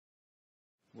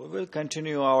We will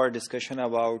continue our discussion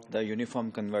about the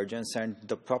uniform convergence and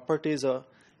the properties are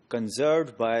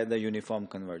conserved by the uniform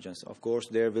convergence. Of course,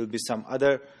 there will be some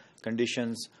other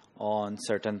conditions on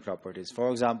certain properties. For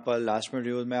example, last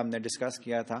module में हमने discuss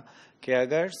किया था कि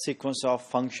अगर sequence of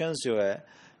functions जो है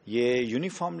ये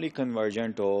uniformly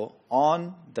convergent हो on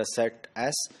the set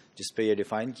S जिस पे ये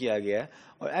define किया गया है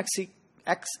और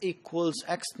x equals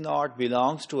x naught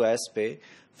belongs to S पे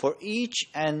for each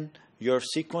n your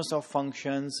sequence of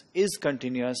functions is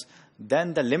continuous,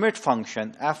 then the limit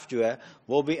function f जो है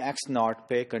वो भी x naught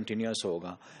पे continuous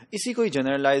होगा. इसी को ही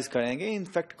generalize करेंगे. In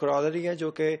fact, corollary है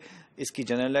जो कि इसकी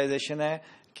generalization है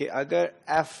कि अगर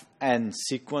fn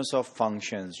sequence of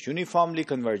functions uniformly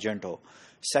convergent हो,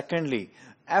 secondly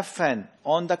fn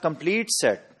on the complete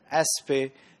set S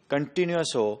पे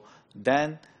continuous हो,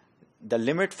 then the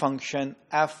limit function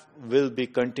f will be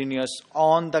continuous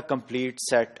on the complete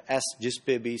set S जिस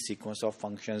पे भी sequence of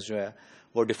functions जो है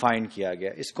वो define किया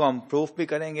गया. इसको हम proof भी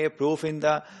करेंगे. Proof in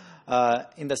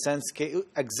the sense कि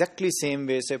exactly same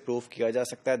way से proof किया जा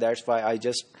सकता है. That's why I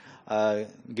just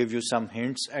give you some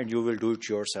hints and you will do it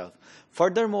yourself.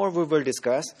 Furthermore, we will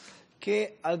discuss कि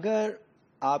अगर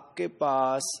आपके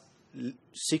पास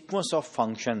sequence of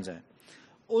functions है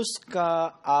उसका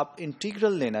आप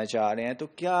इंटीग्रल लेना चाह रहे हैं तो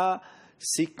क्या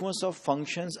सीक्वेंस ऑफ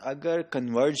फंक्शंस अगर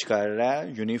कन्वर्ज कर रहा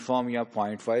है यूनिफॉर्म या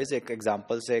पॉइंट वाइज, एक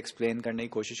एग्जांपल से एक्सप्लेन करने की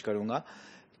कोशिश करूंगा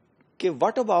कि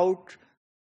व्हाट अबाउट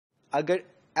अगर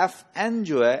एफ एन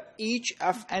जो है each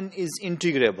F N is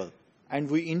integrable and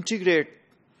we integrate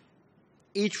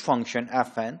each function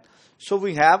F N, so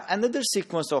we have another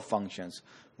sequence of functions.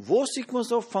 वो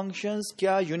सीक्वेंस ऑफ फंक्शंस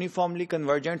क्या यूनिफॉर्मली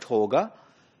कन्वर्जेंट होगा,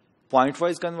 पॉइंट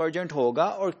वाइज कन्वर्जेंट होगा,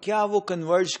 और क्या वो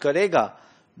कन्वर्ज करेगा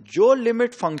जो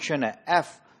लिमिट फंक्शन है f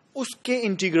उसके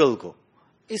इंटीग्रल को.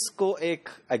 इसको एक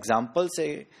एग्जांपल से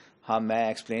मैं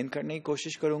एक्सप्लेन करने की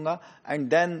कोशिश करूंगा and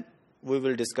then we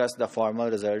will discuss the formal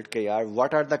result के यार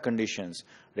what are the conditions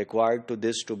required to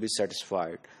this to be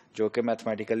satisfied, जो कि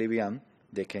मैथमेटिकली भी हम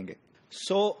देखेंगे.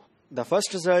 So the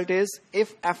first result is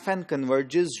if fn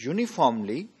converges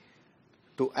uniformly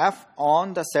to f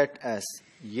on the set S.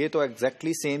 ये तो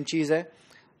exactly same चीज है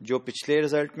जो पिछले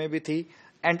रिजल्ट में भी थी.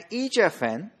 And each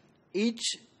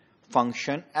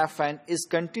function fn is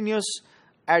continuous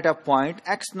at a point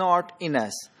x naught in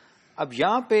S. अब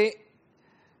यहां पे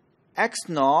x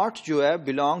naught जो है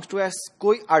belongs to S,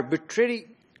 कोई arbitrary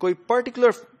कोई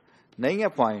particular नहीं है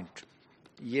पॉइंट,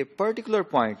 ये particular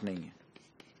पॉइंट नहीं है,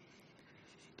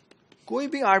 कोई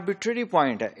भी arbitrary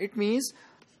पॉइंट है. इट मीन्स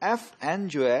fn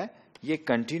जो है ये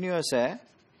continuous है,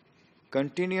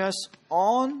 continuous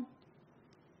on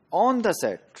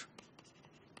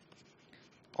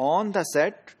the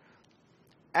set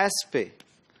S पे.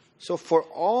 So for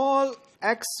all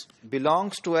x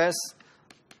belongs to S,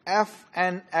 f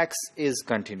and x is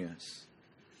continuous.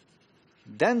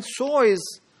 Then so is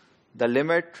the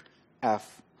limit f.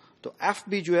 तो f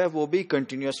भी जो है वो भी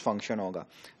continuous function होगा.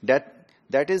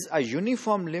 That is a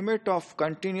uniform limit of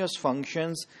continuous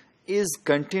functions is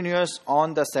continuous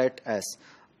on the set S.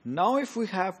 Now if we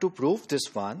have to prove this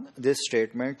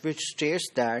statement which states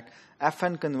that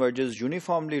fn converges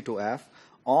uniformly to f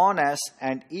on S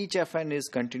and each fn is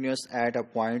continuous at a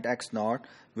point x naught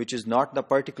which is not the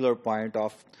particular point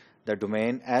of the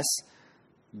domain S,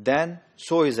 then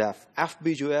so is f. f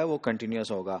भी जो है वो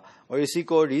continuous होगा और इसी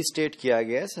को restate किया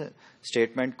गया है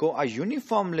statement को, a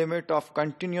uniform limit of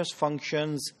continuous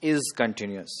functions is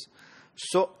continuous.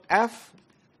 So f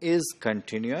is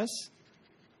continuous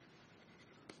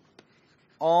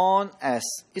on S.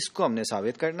 इसको हमने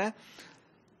साबित करना है.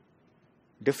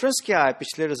 डिफरेंस क्या है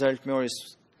पिछले रिजल्ट में और इस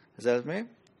रिजल्ट में?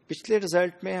 पिछले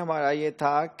रिजल्ट में हमारा ये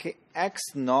था कि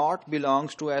x not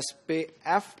belongs to S पे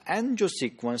एफ एन जो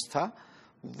सीक्वेंस था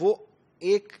वो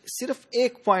सिर्फ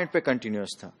एक पॉइंट पे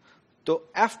कंटिन्यूस था.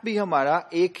 तो f भी हमारा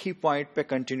एक ही पॉइंट पे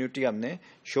कंटिन्यूटी हमने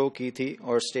शो की थी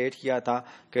और स्टेट किया था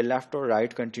कि लेफ्ट और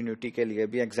राइट कंटिन्यूटी के लिए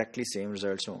भी एग्जैक्टली सेम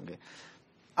रिजल्ट्स होंगे.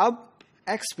 अब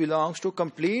x belongs to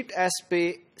complete S पे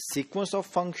sequence of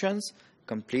functions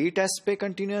complete S पे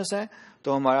continuous है,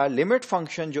 तो हमारा limit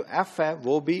function जो f है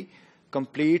वो भी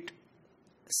complete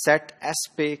set S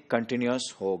पे continuous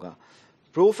होगा.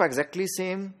 Proof exactly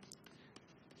same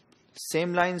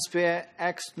lines पे है.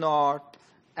 x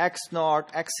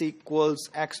naught x equals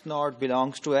x naught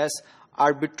belongs to S.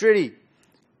 Arbitrary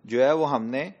जो है वो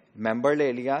हमने member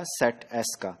ले लिया set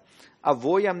S का. अब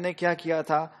वो ही हमने क्या किया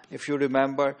था, if you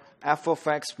remember f of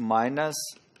x minus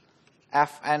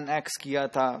f n x किया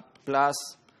था, प्लस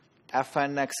f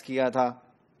n x किया था,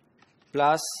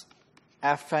 plus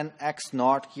f n x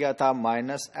not किया था,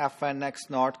 minus f n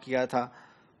x not किया था,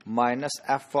 minus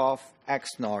f of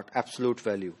x not absolute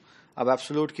value. अब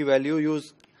absolute की वैल्यू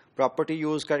यूज प्रॉपर्टी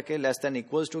यूज करके लेस देन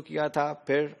इक्वल्स टू किया था,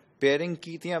 फिर पेयरिंग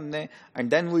की थी हमने, and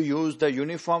then we use the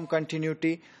uniform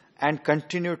continuity and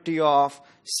continuity of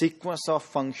sequence of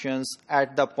functions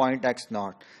at the point x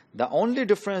naught. The only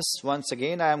difference, once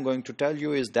again, I am going to tell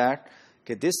you is that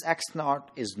this x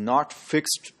naught is not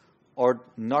fixed or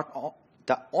not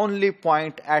the only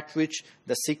point at which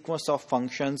the sequence of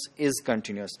functions is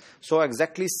continuous. So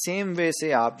exactly same way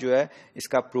से आप जो है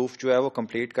इसका proof जो है वो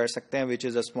complete कर सकते हैं, which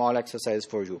is a small exercise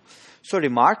for you. So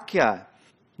remark क्या है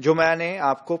जो मैंने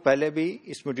आपको पहले भी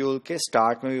इस मॉड्यूल के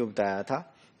स्टार्ट में भी बताया था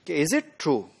कि is it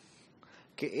true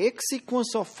कि एक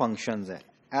सीक्वेंस ऑफ फंक्शंस है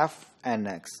f and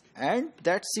x and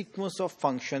that sequence of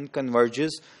function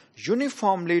converges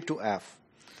uniformly to f.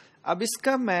 अब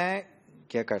इसका मैं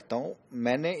क्या करता हूं,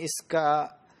 मैंने इसका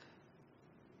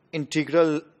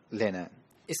इंटीग्रल लेना है.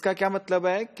 इसका क्या मतलब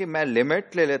है कि मैं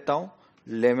लिमिट ले लेता हूं,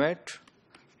 limit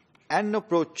n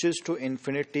approaches to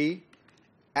infinity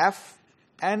f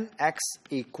n x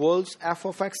equals f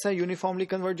of x है यूनिफॉर्मली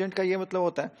कन्वर्जेंट का ये मतलब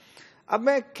होता है. अब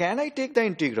मैं can I take the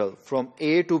integral from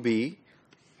a to b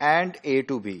and a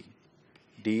to b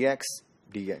dx,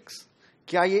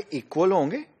 क्या ये इक्वल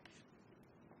होंगे?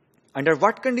 Under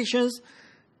what conditions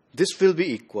this will be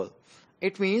equal?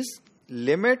 It means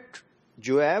limit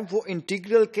जो है वो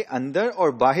इंटीग्रल के अंदर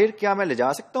और बाहर क्या मैं ले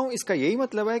जा सकता हूं. इसका यही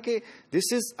मतलब है कि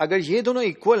दिस इज, अगर ये दोनों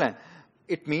इक्वल हैं,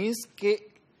 इट मींस कि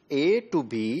a to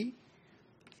b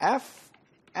f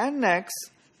n x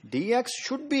dx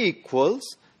should be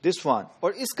equals this one,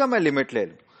 और इसका मैं लिमिट ले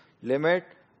लूं, limit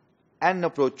n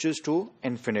approaches to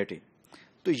infinity.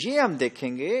 तो ये हम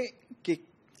देखेंगे कि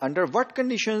under what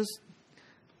conditions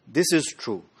this is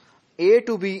true. a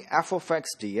to b f of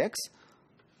x dx,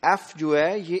 f जो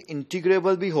है ये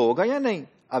इंटीग्रेबल भी होगा या नहीं.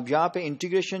 अब यहां पे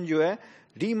इंटीग्रेशन जो है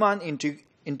रीमान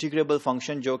इंटीग्रेबल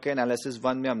फंक्शन जो कि एनालिसिस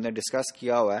 1 में हमने डिस्कस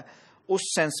किया हुआ है,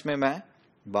 उस सेंस में मैं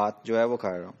बात जो है वो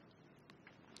कर रहा हूं.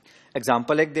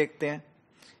 एग्जाम्पल एक देखते हैं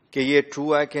कि ये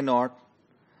ट्रू है कि not.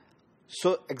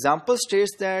 So example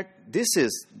states that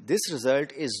this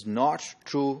result is not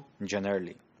true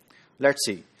generally. Let's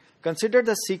see. Consider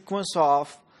the sequence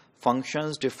of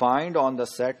functions defined on the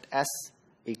set S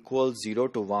equals 0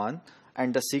 to 1,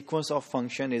 and the sequence of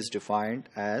function is defined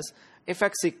as if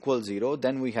x equals 0,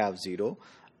 then we have 0.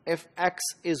 If x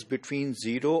is between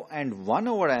 0 and 1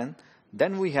 over n,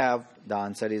 then we have the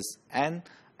answer is n.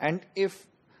 And if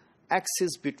x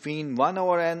is between 1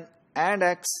 over n and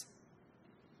x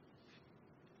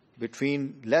between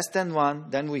less than 1,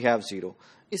 then we have 0.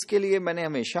 इसके लिए मैंने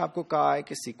हमेशा आपको कहा है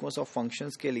कि sequence of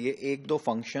functions के लिए एक दो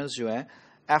फंक्शंस जो हैं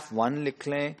f1 लिख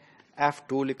लें,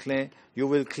 f2 लिख लें. You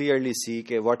will clearly see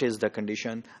कि what is the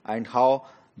condition and how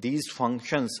these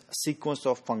functions, sequence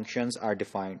of functions are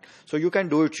defined. So you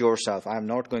can do it yourself. I am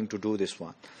not going to do this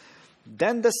one.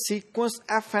 Then the sequence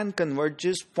fn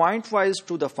converges pointwise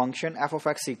to the function f of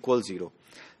x equals 0.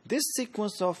 This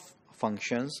sequence of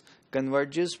functions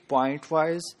converges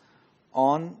pointwise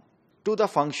on to the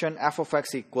function f of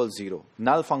x equals 0.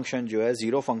 Null function जो है,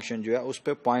 zero function जो है, उस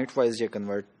पे pointwise ये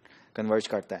converge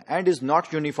करता है and is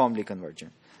not uniformly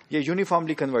convergent. ये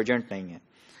uniformly convergent नहीं है.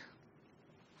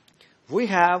 We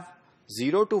have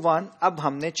 0 to 1. अब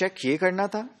हमने चेक ये करना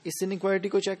था, इस इनइक्वालिटी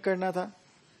को चेक करना था.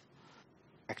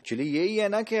 एक्चुअली यही है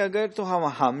ना कि अगर तो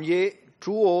हम ये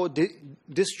ट्रू हो,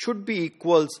 दिस शुड बी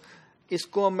इक्वल्स,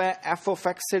 इसको मैं f of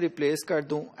x से रिप्लेस कर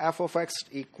दूं, f of x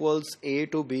equals a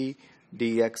to b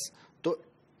dx. तो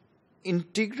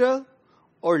इंटीग्रल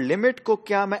और लिमिट को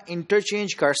क्या मैं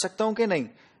इंटरचेंज कर सकता हूं कि नहीं,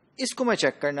 इसको मैं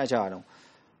चेक करना चाह रहा हूं.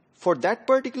 For that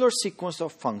particular sequence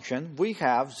of function we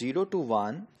have 0 to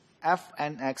 1 f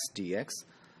n x dx.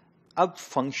 अब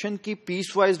फंक्शन की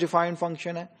पीस वाइज डिफाइंड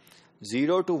फंक्शन है.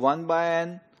 0 to 1 by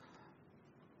n,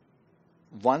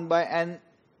 1 by n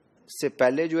से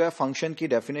पहले जो है फंक्शन की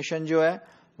डेफिनेशन जो है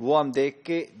वो हम देख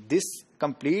के, this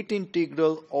complete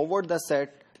integral over the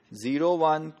set 0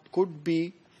 1 could be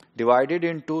divided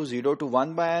into 0 to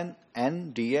 1 by n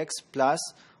dx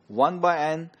plus 1 by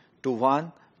n to 1,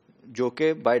 जो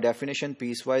के बाय डेफिनेशन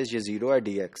पीस वाइज ये 0 है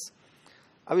dx.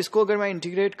 अब इसको अगर मैं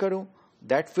इंटीग्रेट करूं,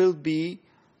 that will be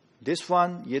this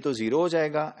one, ये तो 0 हो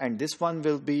जाएगा, and this one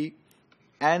will be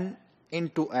n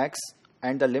into x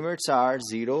and the limits are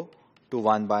 0 to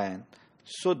 1 by n.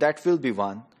 So that will be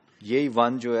 1. यही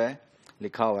 1 जो है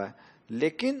लिखा हुआ है.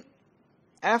 लेकिन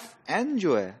fn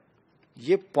जो है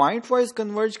ये पॉइंट वाइज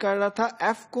कन्वर्ज कर रहा था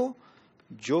f को,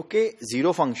 जो कि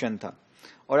 0 फंक्शन था.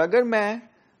 और अगर मैं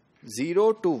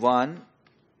 0 to 1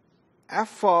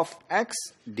 f of x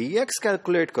dx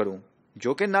calculate करूं,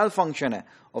 जो कि नल फंक्शन है,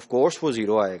 ऑफ कोर्स वो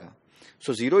 0 आएगा.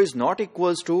 सो 0 इज नॉट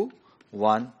इक्वल्स टू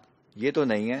 1, ये तो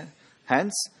नहीं है.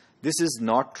 Hence this is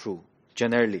not true.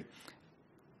 Generally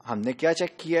हमने क्या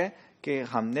चेक किया है कि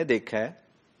हमने देखा है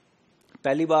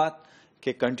पहली बात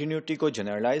कि कंटिन्यूटी को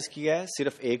जनरलाइज किया है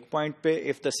सिर्फ एक पॉइंट पे,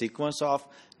 if the sequence of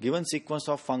given sequence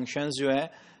of functions जो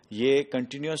है ये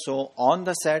कंटिन्यूअस हो on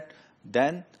the set,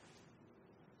 then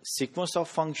sequence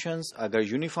of functions अगर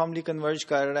यूनिफॉर्मली कन्वर्ज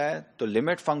कर रहा है तो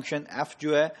लिमिट फंक्शन एफ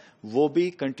जो है वो भी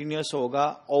कंटिन्यूअस होगा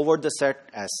over the set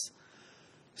S.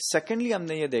 Secondly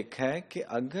हमने ये देखा है कि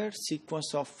अगर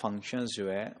सीक्वेंस ऑफ फंक्शंस जो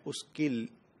है उसकी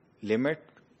लिमिट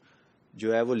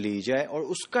जो है वो ली जाए और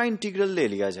उसका इंटीग्रल ले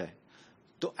लिया जाए,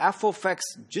 तो एफ ऑफ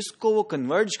एक्स जिसको वो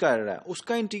कन्वर्ज कर रहा है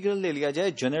उसका इंटीग्रल ले लिया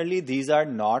जाए, generally these are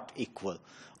not equal.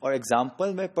 और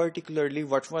एग्जाम्पल में particularly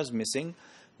what was missing,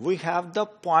 we have the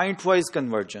point wise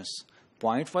convergence.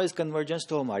 Point wise convergence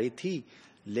तो हमारी थी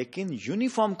लेकिन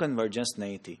यूनिफॉर्म कन्वर्जेंस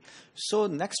नहीं थी। सो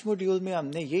नेक्स्ट मॉड्यूल में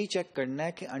हमने यही चेक करना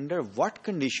है कि अंडर व्हाट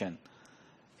कंडीशन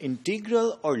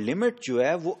इंटीग्रल और लिमिट जो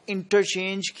है वो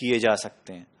इंटरचेंज किए जा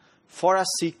सकते हैं for a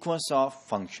sequence of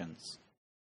functions.